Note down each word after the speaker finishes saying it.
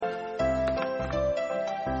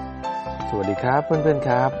สวัสดีครับเพื่อนๆ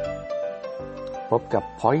ครับพบกับ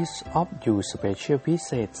Points of You Special พิเ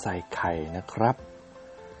ศษใส่ไข่นะครับ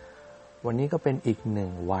วันนี้ก็เป็นอีกหนึ่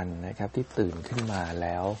งวันนะครับที่ตื่นขึ้นมาแ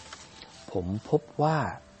ล้วผมพบว่า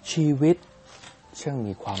ชีวิตช่าง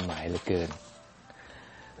มีความหมายเหลือเกิน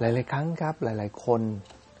หลายๆครั้งครับหลายๆคน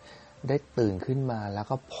ได้ตื่นขึ้นมาแล้ว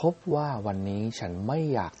ก็พบว่าวันนี้ฉันไม่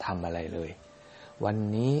อยากทำอะไรเลยวัน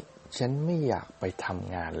นี้ฉันไม่อยากไปท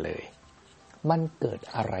ำงานเลยมันเกิด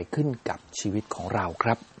อะไรขึ้นกับชีวิตของเราค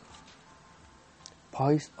รับ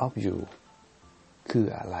Point of View คือ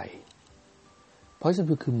อะไร Point of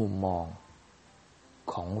View คือมุมมอง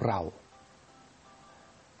ของเรา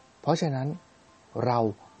เพราะฉะนั้นเรา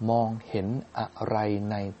มองเห็นอะไร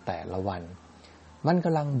ในแต่ละวันมันก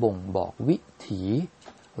ำลังบ่งบอกวิถี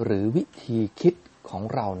หรือวิธีคิดของ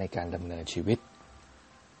เราในการดำเนินชีวิต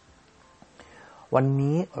วัน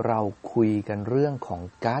นี้เราคุยกันเรื่องของ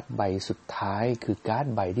การ์ดใบสุดท้ายคือการ์ด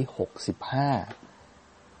ใบที่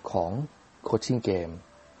65ของโคชชิ่งเกม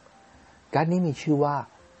การ์ดนี้มีชื่อว่า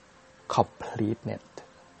Completeness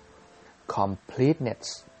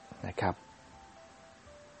นะครับ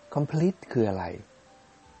Complete คืออะไร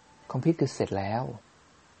Complete คือเสร็จแล้ว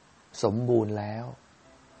สมบูรณ์แล้ว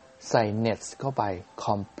ใส่ ness เข้าไป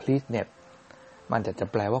Completeness มันจะ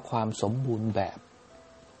แปลว่าความสมบูรณ์แบบ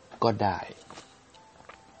ก็ได้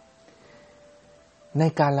ใน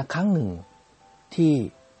การละครั้งหนึ่งที่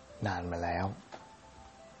นานมาแล้ว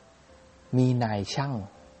มีนายช่าง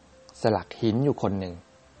สลักหินอยู่คนหนึ่ง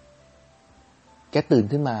แกตื่น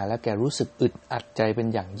ขึ้นมาแล้วแกรู้สึกอึดอัดใจเป็น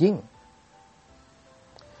อย่างยิ่ง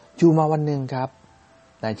อยู่มาวันหนึ่งครับ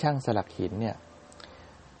นายช่างสลักหินเนี่ย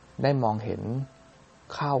ได้มองเห็น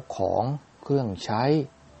ข้าวของเครื่องใช้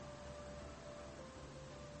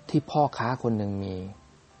ที่พ่อค้าคนหนึ่งมี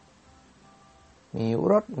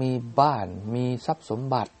รถมีบ้านมีทรัพย์สม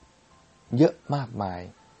บัติเยอะมากมาย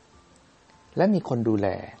และมีคนดูแล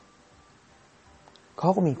เขา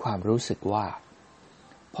ก็มีความรู้สึกว่า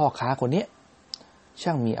พ่อค้าคนนี้ช่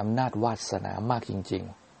างมีอำนาจวาสนามากจริง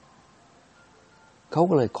ๆเขา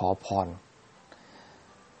ก็เลยขอพ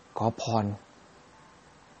ร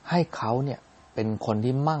ให้เขาเนี่ยเป็นคน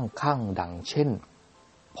ที่มั่งคั่งดังเช่น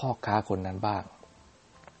พ่อค้าคนนั้นบ้าง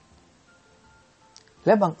แล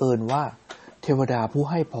ะบังเอิญว่าเทวดาผู้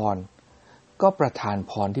ให้พรก็ประทาน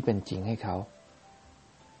พรที่เป็นจริงให้เขา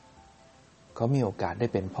มีโอกาสได้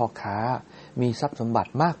เป็นพ่อค้ามีทรัพย์สมบั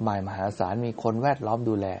ติมากมายมหาศาลมีคนแวดล้อม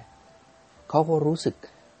ดูแลเขาก็รู้สึก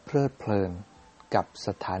เพลิดเพลินกับส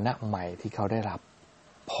ถานะใหม่ที่เขาได้รับ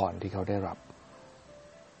พรที่เขาได้รับ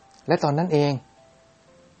และตอนนั้นเอง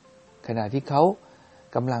ขณะที่เขา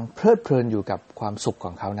กำลังเพลิดเพลินอยู่กับความสุขข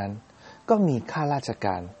องเขานั้นก็มีข้าราชก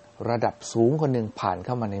ารระดับสูงคนหนึ่งผ่านเ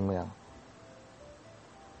ข้ามาในเมือง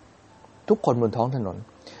ทุกคนบนท้องถนน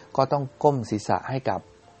ก็ต้องก้มศีรษะให้กับ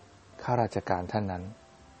ข้าราชการท่านนั้น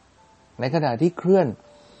ในขณะที่เคลื่อน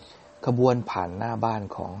ขบวนผ่านหน้าบ้าน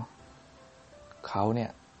ของเขาเนี่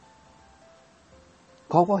ย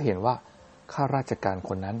เขาก็เห็นว่าข้าราชการค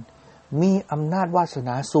นนั้นมีอำนาจวาสน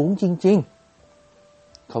าสูงจริง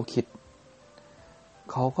ๆเขาคิด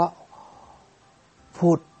เขาก็พู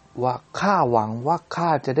ดว่าข้าหวังว่าข้า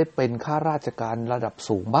จะได้เป็นข้าราชการระดับ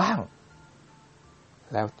สูงบ้าง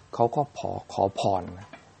แล้วเขาก็ขอพร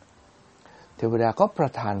เทวดาก็ปร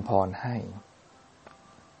ะทานพรให้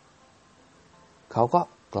เขาก็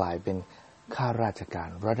กลายเป็นข้าราชการ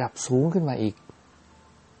ระดับสูงขึ้นมาอีก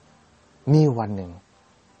มีวันหนึ่ง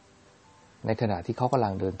ในขณะที่เขากำลั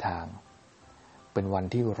งเดินทางเป็นวัน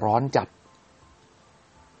ที่ร้อนจัด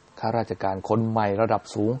ข้าราชการคนใหม่ระดับ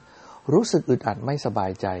สูงรู้สึกอึดอัดไม่สบา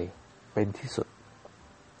ยใจเป็นที่สุด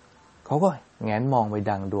เขาก็แงนมองไป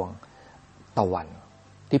ดังดวงตะวัน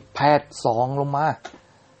ที่แผดส่องลงมา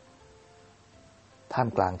ท่าม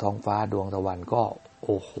กลางท้องฟ้าดวงตะวันก็โ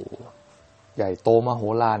อ้โหใหญ่โตมโห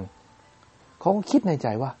ฬารเขาก็คิดในใจ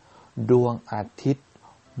ว่าดวงอาทิตย์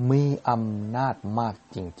มีอำนาจมาก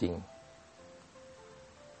จริง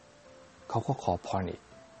ๆเขาก็ขอพรอีก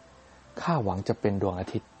ข้าหวังจะเป็นดวงอา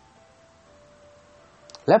ทิตย์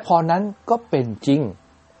และพรนั้นก็เป็นจริง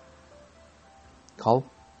เขา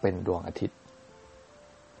เป็นดวงอาทิตย์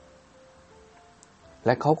แล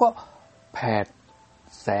ะเขาก็แผด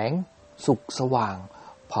แสงสุกสว่าง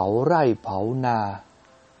เผาไร่เผานา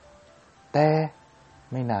แต่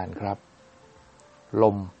ไม่นานครับล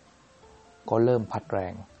มก็เริ่มพัดแร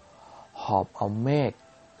งหอบเอาเมฆ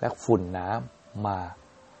และฝุ่นน้ำมา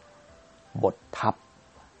บดทับ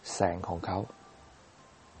แสงของเขา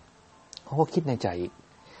ก็คิดในใจอีก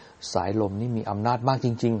สายลมนี่มีอำนาจมากจ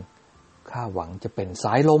ริงๆข้าหวังจะเป็นส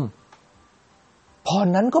ายลมพร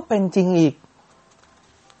นั้นก็เป็นจริงอีก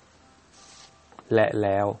และแ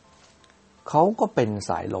ล้ว เขาก็เป็น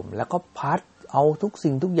สายลมแล้วก็พัดเอาทุก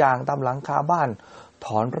สิ่งทุกอย่างตามหลังคาบ้านถ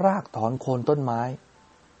อนรากถอนโคนต้นไม้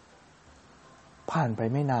ผ่านไป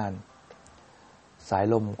ไม่นานสาย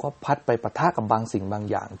ลมก็พัดไปปะทะกับบางสิ่งบาง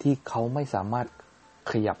อย่างที่เขาไม่สามารถ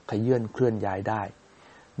ขยับเขยื้อนเคลื่อนย้ายได้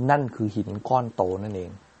นั่นคือหินก้อนโตนั่นเอ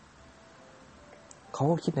งเขา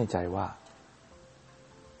ก็คิดในใจว่า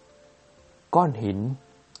ก้อนหิน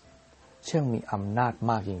ช่างมีอำนาจ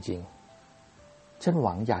มากจริงๆฉันห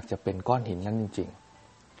วังอยากจะเป็นก้อนหินนั้นจริง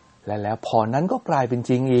ๆและแล้วพอนั้นก็กลายเป็น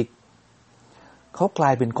จริงอีกเขากล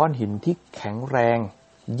ายเป็นก้อนหินที่แข็งแรง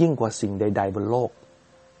ยิ่งกว่าสิ่งใดๆบนโลก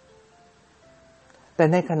แต่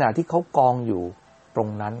ในขณะที่เขากองอยู่ตรง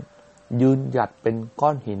นั้นยืนหยัดเป็นก้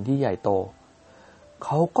อนหินที่ใหญ่โตเข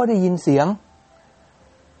าก็ได้ยินเสียง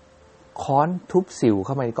ค้อนทุบสิวเ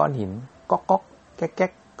ข้ามาในก้อนหินก๊อกก๊อกแก๊กแก๊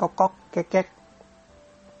กก๊อกก๊อกแก๊กแก๊ก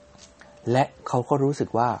และเขาก็รู้สึก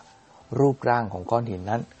ว่ารูปร่างของก้อนหิน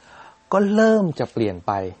นั้นก็เริ่มจะเปลี่ยนไ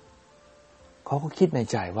ปเขาก็คิดใน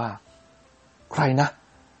ใจว่าใครนะ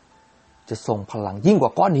จะทรงพลังยิ่งกว่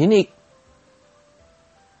าก้อนหินอีก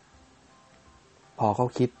พอเขา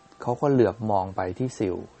คิดเขาก็เหลือบมองไปที่สิ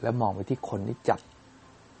วและมองไปที่คนที่จับ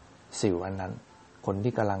สิวอันนั้นคน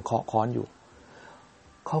ที่กำลังเคาะค้อนอยู่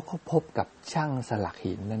เขาก็พบกับช่างสลัก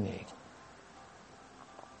หินนั่นเอง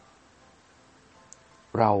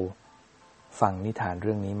เราฟังนิทานเ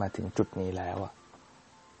รื่องนี้มาถึงจุดนี้แล้ว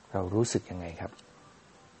เรารู้สึกยังไงครับ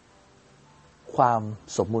ความ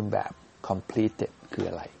สมบูรณ์แบบ completed คือ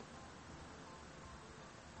อะไร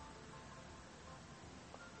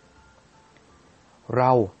เร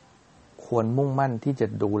าควรมุ่งมั่นที่จะ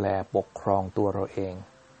ดูแลปกครองตัวเราเอง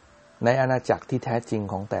ในอาณาจักรที่แท้จริง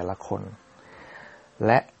ของแต่ละคนแ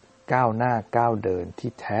ละก้าวหน้าก้าวเดิน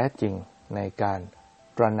ที่แท้จริงในการ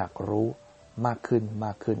ตระหนักรู้มาก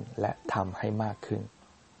ขึ้นและทำให้มากขึ้น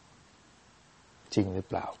จริงหรือ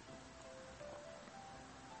เปล่า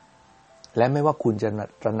และไม่ว่าคุณจะ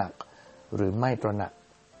ตระหนักหรือไม่ตระหนัก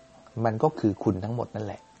มันก็คือคุณทั้งหมดนั่น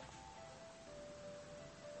แหละ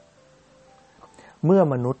เมื่อ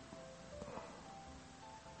มนุษย์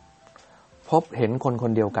พบเห็นคนค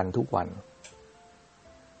นเดียวกันทุกวัน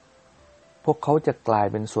พวกเขาจะกลาย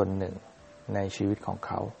เป็นส่วนหนึ่งในชีวิตของเ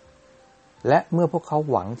ขาและเมื่อพวกเขา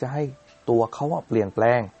หวังจะให้ตัวเขาเปลี่ยนแปล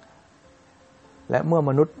งและเมื่อ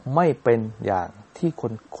มนุษย์ไม่เป็นอย่างที่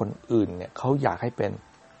คนอื่นเนี่ยเขาอยากให้เป็น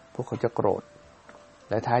พวกเขาจะโกรธ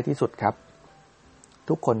และท้ายที่สุดครับ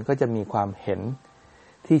ทุกคนก็จะมีความเห็น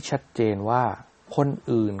ที่ชัดเจนว่าคน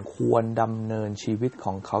อื่นควรดำเนินชีวิตข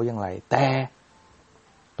องเขาอย่างไรแต่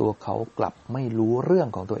ตัวเขากลับไม่รู้เรื่อง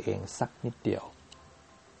ของตัวเองสักนิดเดียว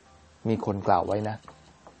มีคนกล่าวไว้นะ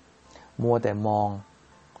มัวแต่มอง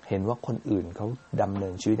เห็นว่าคนอื่นเขาดำเนิ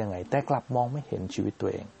นชีวิตยังไงแต่กลับมองไม่เห็นชีวิตตัว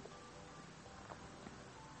เอง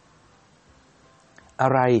อะ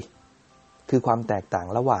ไรคือความแตกต่าง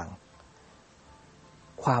ระหว่าง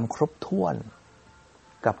ความครบถ้วน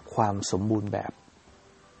กับความสมบูรณ์แบบ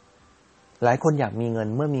หลายคนอยากมีเงิน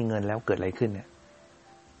เมื่อมีเงินแล้วเกิดอะไรขึ้นเนี่ย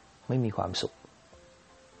ไม่มีความสุข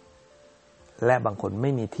และบางคนไ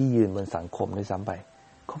ม่มีที่ยืนบนสังคมด้วยซ้ำไป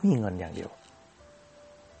เขามีเงินอย่างเดียว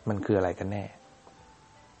มันคืออะไรกันแน่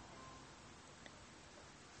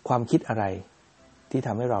ความคิดอะไรที่ท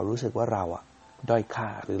ำให้เรารู้สึกว่าเราด้อยค่า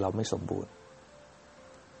หรือเราไม่สมบูรณ์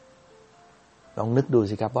ลองนึกดู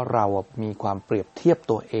สิครับว่าเรามีความเปรียบเทียบ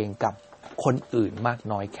ตัวเองกับคนอื่นมาก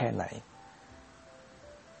น้อยแค่ไหน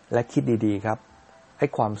และคิดดีๆครับไอ้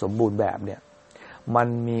ความสมบูรณ์แบบเนี่ยมัน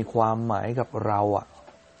มีความหมายกับเรา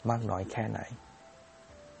มากน้อยแค่ไหน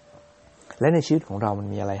และในชีวิตของเรามัน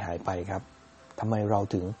มีอะไรหายไปครับทำไมเรา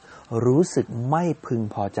ถึงรู้สึกไม่พึง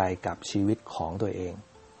พอใจกับชีวิตของตัวเอง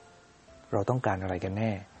เราต้องการอะไรกันแ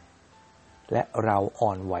น่และเราอ่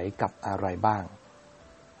อนไหวกับอะไรบ้าง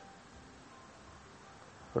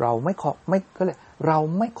เราไม่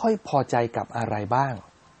ค่อยพอใจกับอะไรบ้าง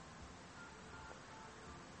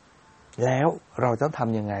แล้วเราต้องท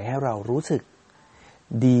ำยังไงให้เรารู้สึก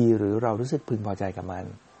ดีหรือเรารู้สึกพึงพอใจกับมัน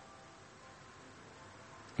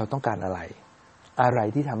เราต้องการอะไร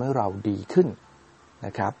ที่ทำให้เราดีขึ้นน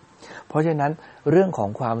ะครับเพราะฉะนั้นเรื่องของ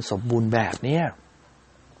ความสมบูรณ์แบบเนี่ย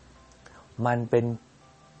มันเป็น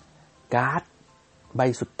การ์ดใบ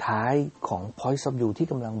สุดท้ายของ Point of View ที่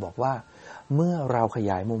กำลังบอกว่าเมื่อเราข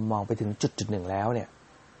ยายมุมมองไปถึงจุดหนึ่งแล้วเนี่ย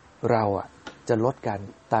เราจะลดการ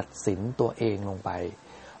ตัดสินตัวเองลงไป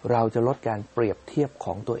เราจะลดการเปรียบเทียบข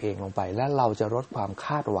องตัวเองลงไปและเราจะลดความค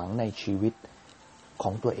าดหวังในชีวิตข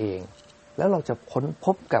องตัวเองแล้วเราจะค้นพ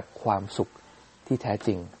บกับความสุขที่แท้จ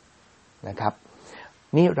ริงนะครับ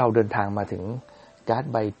นี่เราเดินทางมาถึงการ์ด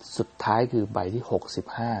ใบสุดท้ายคือใบที่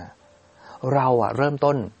65เราเริ่ม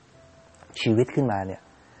ต้นชีวิตขึ้นมาเนี่ย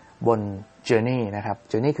บน journey นะครับ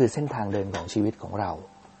journey คือเส้นทางเดินของชีวิตของเรา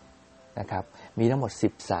นะครับมีทั้งหมด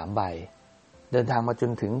13ใบเดินทางมาจ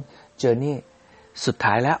นถึง journey สุด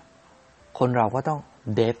ท้ายแล้วคนเราก็ต้อง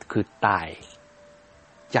death คือตาย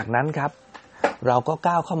จากนั้นครับเราก็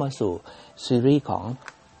ก้าวเข้ามาสู่ซีรีส์ของ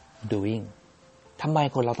doing ทำไม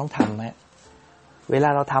คนเราต้องทำฮะเวลา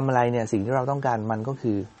เราทำอะไรเนี่ยสิ่งที่เราต้องการมันก็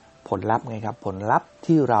คือผลลัพธ์ไงครับผลลัพธ์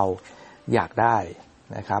ที่เราอยากได้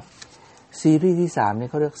นะครับซีรีส์ที่3เนี่ย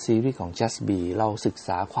เขาเรียกซีรีส์ของ just be เราศึกษ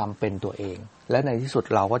าความเป็นตัวเองและในที่สุด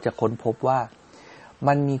เราก็จะค้นพบว่า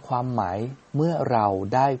มันมีความหมายเมื่อเรา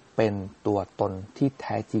ได้เป็นตัวตนที่แ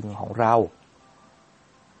ท้จริงของเรา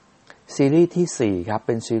ซีรีส์ที่4ครับเ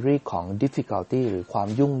ป็นซีรีส์ของ difficulty หรือความ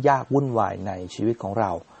ยุ่งยากวุ่นวายในชีวิตของเร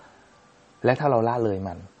าและถ้าเราละเลย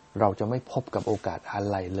มันเราจะไม่พบกับโอกาสอะ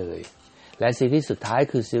ไรเลยและซีรีส์สุดท้าย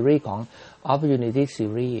คือซีรีส์ของ opportunity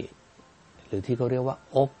series หรือที่เขาเรียกว่า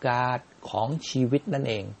โอกาสของชีวิตนั่น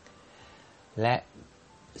เองและ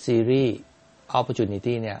ซีรีส์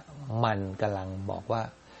opportunity เนี่ยมันกำลังบอกว่า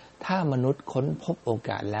ถ้ามนุษย์ค้นพบโอก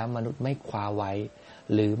าสแล้วมนุษย์ไม่คว้าไว้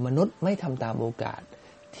หรือมนุษย์ไม่ทำตามโอกาส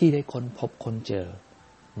ที่ได้ค้นพบค้นเจอ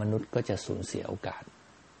มนุษย์ก็จะสูญเสียโอกาส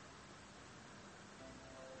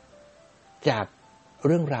จากเ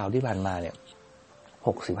รื่องราวที่ผ่านมาเนี่ย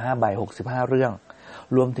65ใบ65เรื่อง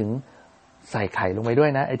รวมถึงใส่ไข่ลงไปด้วย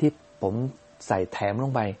นะไอ้ที่ผมใส่แถมล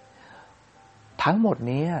งไปทั้งหมด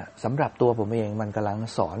นี้สำหรับตัวผมเองมันกำลัง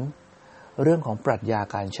สอนเรื่องของปรัชญา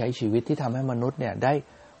การใช้ชีวิตที่ทำให้มนุษย์เนี่ยได้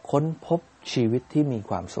ค้นพบชีวิตที่มี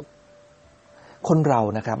ความสุขคนเรา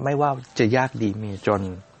นะครับไม่ว่าจะยากดีมีจน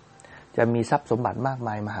จะมีทรัพย์สมบัติมากม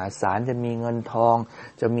ายมหาศาลจะมีเงินทอง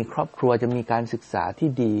จะมีครอบครัวจะมีการศึกษาที่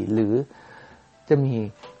ดีหรือจะมี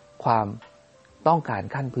ความต้องการ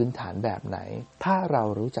ขั้นพื้นฐานแบบไหนถ้าเรา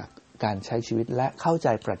รู้จักการใช้ชีวิตและเข้าใจ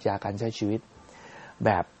ปรัชญาการใช้ชีวิตแบ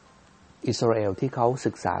บอิสราเอลที่เขา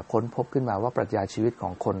ศึกษาค้นพบขึ้นมาว่าปรัชญาชีวิตขอ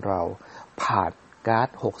งคนเราผ่านการ์ด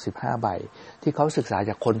65ใบที่เขาศึกษา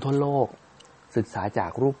จากคนทั่วโลกศึกษาจา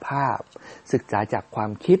กรูปภาพศึกษาจากควา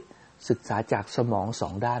มคิดศึกษาจากสมอง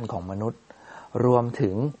2ด้านของมนุษย์รวมถึ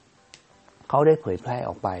งเขาได้เผยแพร่อ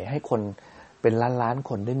อกไปให้คนเป็นล้านๆ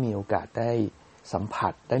คนได้มีโอกาสได้สัมผั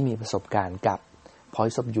สได้มีประสบการณ์กับ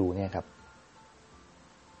Point of View เนี่ยครับ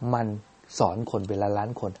มันสอนคนเป็นล้าน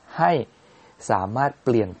ๆคนให้สามารถเป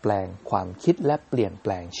ลี่ยนแปลงความคิดและเปลี่ยนแป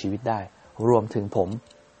ลงชีวิตได้รวมถึงผม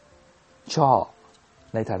ชอบ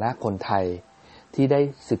ในฐานะคนไทยที่ได้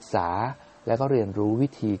ศึกษาและก็เรียนรู้วิ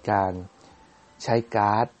ธีการใช้ก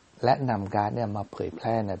าร์ดและนำการ์ดเนี่ยมาเผยแพ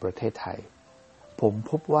ร่ในประเทศไทยผม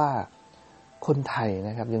พบว่าคนไทยน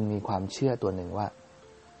ะครับยังมีความเชื่อตัวหนึ่งว่า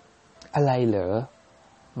อะไรเหรอ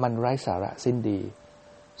มันไร้สาระสิ้นดี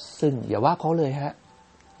ซึ่งอย่าว่าเขาเลยฮะ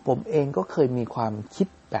ผมเองก็เคยมีความคิด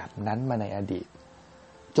แบบนั้นมาในอดีต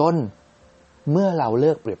จนเมื่อเราเ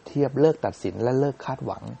ลิกเปรียบเทียบเลิกตัดสินและเลิกคาดห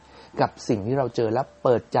วังกับสิ่งที่เราเจอและเ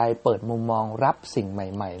ปิดใจเปิดมุมมองรับสิ่งใ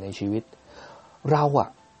หม่ๆในชีวิตเรา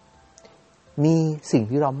มีสิ่ง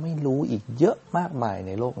ที่เราไม่รู้อีกเยอะมากมายใ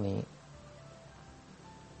นโลกนี้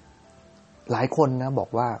หลายคนนะบอก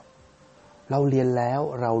ว่าเราเรียนแล้ว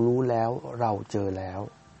เรารู้แล้วเราเจอแล้ว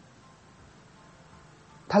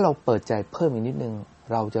ถ้าเราเปิดใจเพิ่มอีกนิดนึง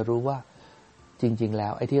เราจะรู้ว่าจริงๆแล้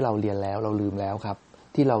วไอ้ที่เราเรียนแล้วเราลืมแล้วครับ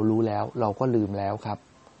ที่เรารู้แล้วเราก็ลืมแล้วครับ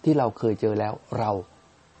ที่เราเคยเจอแล้วเรา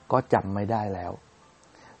ก็จำไม่ได้แล้ว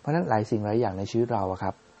เพราะฉะนั้นหลายสิ่งหลายอย่างในชีวิตเราค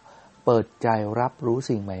รับเปิดใจรับรู้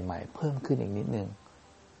สิ่งใหม่ๆเพิ่มขึ้นอีกนิดนึง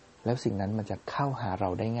แล้วสิ่งนั้นมันจะเข้าหาเรา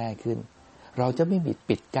ได้ง่ายขึ้นเราจะไม่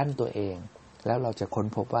ปิดกั้นตัวเองแล้วเราจะค้น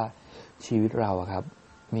พบว่าชีวิตเราครับ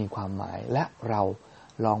มีความหมายและเรา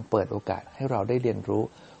ลองเปิดโอกาสให้เราได้เรียนรู้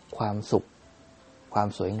ความสุขความ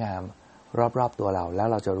สวยงามรอบๆตัวเราแล้ว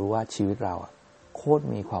เราจะรู้ว่าชีวิตเราโคตร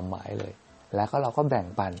มีความหมายเลยแล้วก็เราก็แบ่ง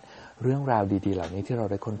ปันเรื่องราวดีๆเหล่านี้ที่เรา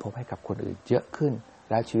ได้ค้นพบให้กับคนอื่นเยอะขึ้น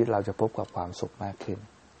และชีวิตเราจะพบกับความสุขมากขึ้น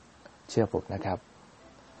เชื่อผมนะครับ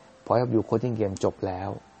Point of View Coaching Game จบแล้ว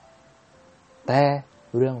แต่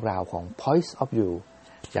เรื่องราวของ Point of View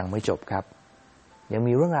ยังไม่จบครับยัง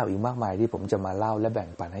มีเรื่องราวอีกมากมายที่ผมจะมาเล่าและแบ่ง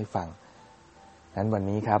ปันให้ฟังนั้นวัน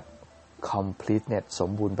นี้ครับ Completeness สม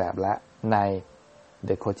บูรณ์แบบและใน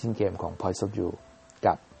The Coaching Game ของ Point of View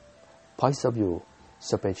กับ Point of View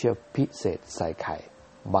Special พิเศษใส่ไข่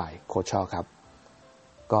by โคชครับ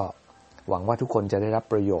ก็หวังว่าทุกคนจะได้รับ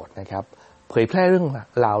ประโยชน์นะครับเผยแพร่เรื่อง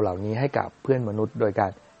ราวเหล่านี้ให้กับเพื่อนมนุษย์โดยกา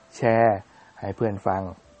รแชร์ให้เพื่อนฟัง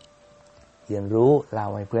เรียนรู้เล่า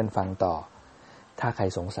ให้เพื่อนฟังต่อถ้าใคร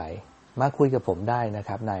สงสัยมาคุยกับผมได้นะค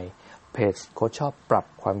รับในเพจโค้ชชอบปรับ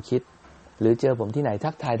ความคิดหรือเจอผมที่ไหนทั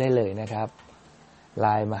กทายได้เลยนะครับไล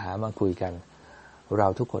น์มาหามาคุยกันเรา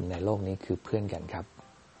ทุกคนในโลกนี้คือเพื่อนกันครับ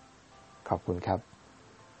ขอบคุณครับ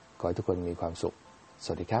ขอให้ทุกคนมีความสุขส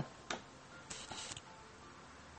วัสดีครับ